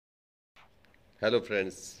Hello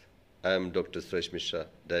friends, I am Dr. Suresh Mishra,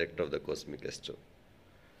 Director of the Cosmic Astro.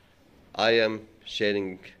 I am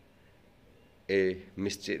sharing a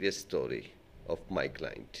mysterious story of my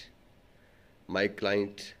client. My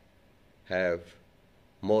client have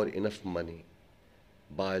more enough money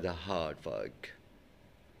by the hard work,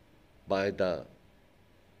 by the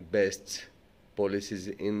best policies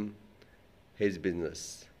in his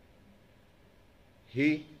business.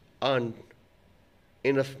 He earned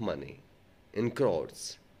enough money in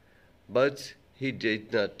crores, but he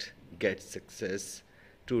did not get success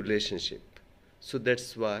to relationship. So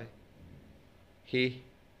that's why he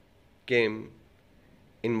came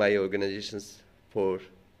in my organizations for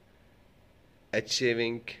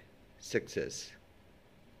achieving success.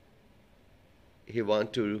 He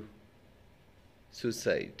want to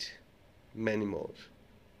suicide many more.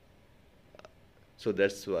 So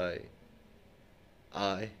that's why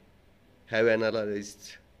I have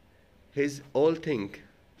analyzed his all thing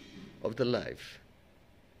of the life.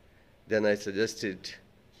 Then I suggested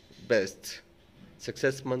best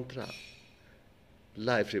success mantra,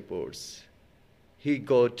 life reports. He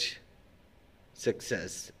got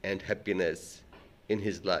success and happiness in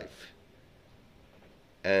his life.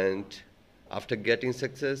 And after getting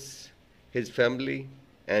success, his family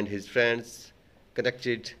and his friends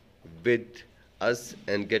connected with us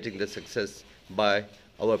and getting the success by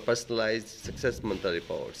our personalized success mantra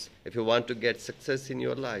reports. If you want to get success in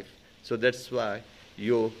your life, so that's why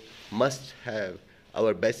you must have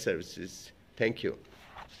our best services. Thank you.